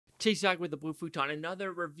Chase Dog with the Blue Futon.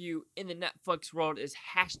 Another review in the Netflix world is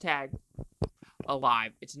hashtag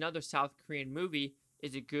Alive. It's another South Korean movie.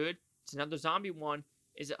 Is it good? It's another zombie one.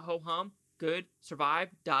 Is it ho-hum? Good? Survive?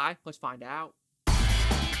 Die? Let's find out. So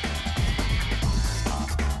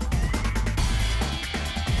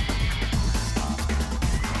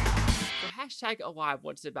hashtag Alive,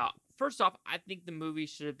 what's it about? First off, I think the movie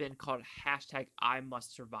should have been called hashtag I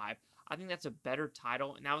Must Survive. I think that's a better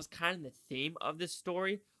title, and that was kind of the theme of this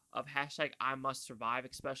story, of hashtag I Must Survive,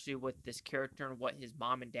 especially with this character and what his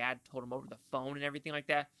mom and dad told him over the phone and everything like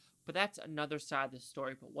that. But that's another side of the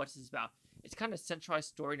story. But what's this about? It's kind of a centralized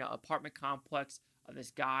story in an apartment complex of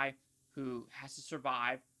this guy who has to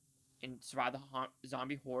survive and survive the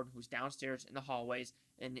zombie horde who's downstairs in the hallways.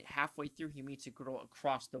 And halfway through, he meets a girl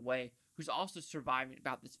across the way who's also surviving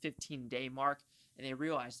about this 15-day mark. And they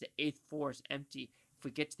realize the 8th floor is empty. If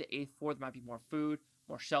we get to the 8th floor, there might be more food,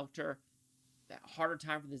 more shelter. That harder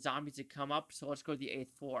time for the zombies to come up, so let's go to the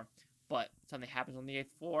 8th floor. But something happens on the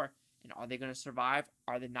 8th floor, and are they going to survive?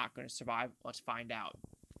 Are they not going to survive? Let's find out.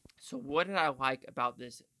 So what did I like about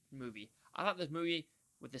this movie? I thought this movie,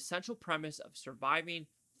 with the central premise of surviving,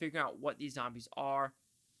 figuring out what these zombies are,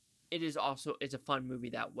 it's a fun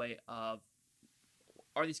movie that way of,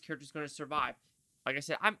 are these characters going to survive? Like I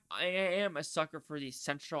said, I am a sucker for these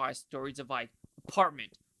centralized stories of like,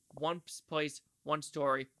 apartment, one place, one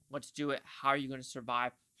story. Let's do it. How are you going to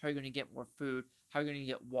survive? How are you going to get more food? How are you going to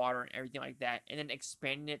get water and everything like that? And then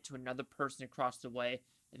expanding it to another person across the way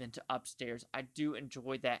and then to upstairs. I do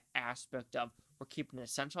enjoy that aspect of we're keeping a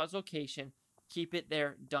centralized location, keep it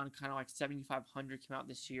there, done kind of like 7500 came out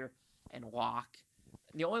this year, and Lock.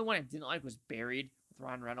 The only one I didn't like was Buried with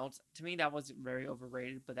Ryan Reynolds. To me, that was very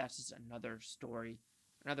overrated, but that's just another story,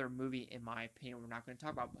 another movie in my opinion we're not going to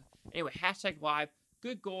talk about. But anyway, hashtag Live,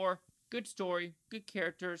 good gore, good story, good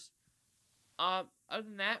characters. Other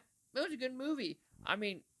than that, it was a good movie. I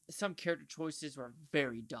mean, some character choices were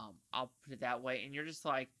very dumb. I'll put it that way. And you're just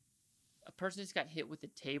like, a person just got hit with a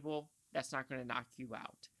table. That's not going to knock you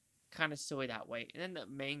out. Kind of silly that way. And then the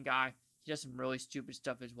main guy, he does some really stupid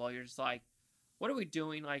stuff as well. You're just like, what are we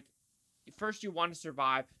doing? Like, first you want to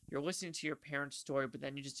survive. You're listening to your parents' story, but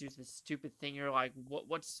then you just do this stupid thing. You're like, what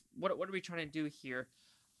are we trying to do here?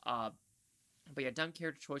 But yeah, dumb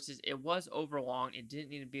character choices. It was overlong. It didn't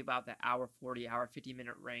need to be about the hour 40, hour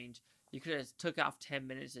 50-minute range. You could have took off 10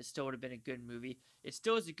 minutes. It still would have been a good movie. It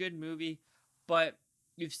still is a good movie, but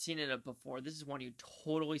you've seen it before. This is one you've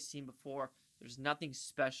totally seen before. There's nothing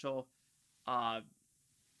special.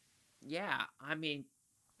 Yeah, I mean,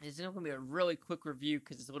 it's going to be a really quick review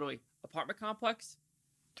because it's literally apartment complex,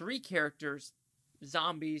 3 characters,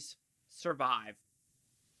 zombies, survive.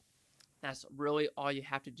 That's really all you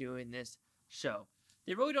have to do in this show.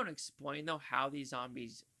 They really don't explain though how these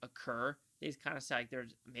zombies occur. They just kind of say like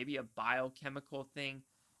there's maybe a biochemical thing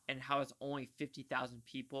and how it's only 50,000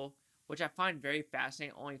 people, which I find very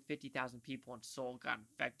fascinating. Only 50,000 people in Seoul got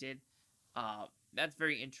infected. That's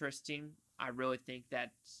very interesting. I really think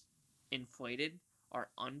that's inflated or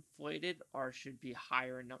unflated or should be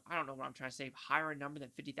higher in number. I don't know what I'm trying to say. Higher in number than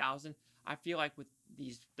 50,000. I feel like with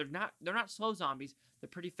these, they're not slow zombies. They're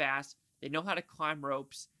pretty fast. They know how to climb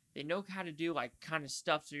ropes. They know how to do, like, kind of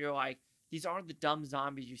stuff, so you're like, these aren't the dumb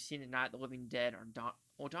zombies you've seen in Night of the Living Dead, or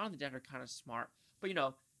Dawn of the Dead are kind of smart, but, you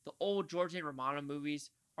know, the old George A. Romano movies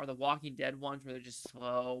are the Walking Dead ones, where they're just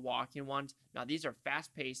slow walking ones. Now, these are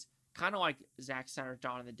fast-paced, kind of like Zack Snyder's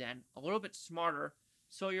Dawn of the Dead, a little bit smarter,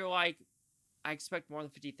 so you're like, I expect more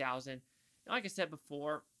than 50,000, and like I said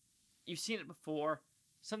before, you've seen it before,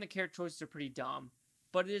 some of the character choices are pretty dumb,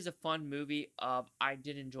 but it is a fun movie. I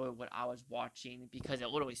did enjoy what I was watching because it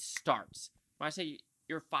literally starts. When I say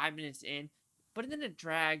you're 5 minutes in, but then it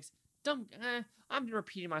drags. I'm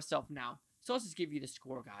repeating myself now. So let's just give you the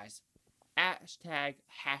score, guys. Hashtag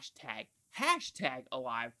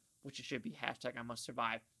Alive, which it should be hashtag I Must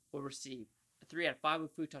Survive, will receive a 3 out of 5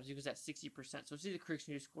 with Futon equals at 60%. So let's see the critics'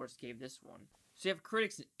 news scores gave this one. So you have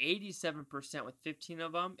critics at 87% with 15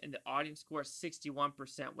 of them, and the audience score is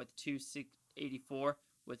 61% with 284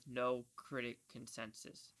 with no critic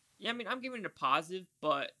consensus. Yeah, I mean, I'm giving it a positive,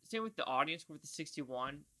 but same with the audience score with the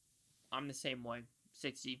 61. I'm the same way,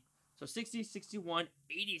 60. So 60, 61,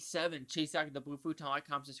 87. Chase out the Blue Futon. Like,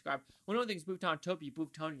 comment, subscribe. One of the things, Futon Topia, Blue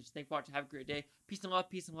Futon. Just thank you for watching. Have a great day. Peace and love,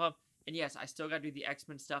 peace and love. And yes, I still got to do the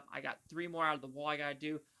X-Men stuff. I got 3 more out of the wall I got to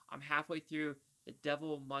do. I'm halfway through The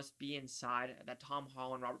Devil Must Be Inside, that Tom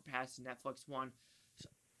Holland, Robert Pattinson Netflix one. So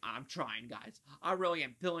I'm trying, guys. I really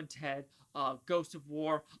am. Bill and Ted, Ghost of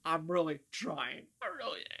War. I'm really trying. I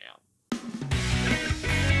really am.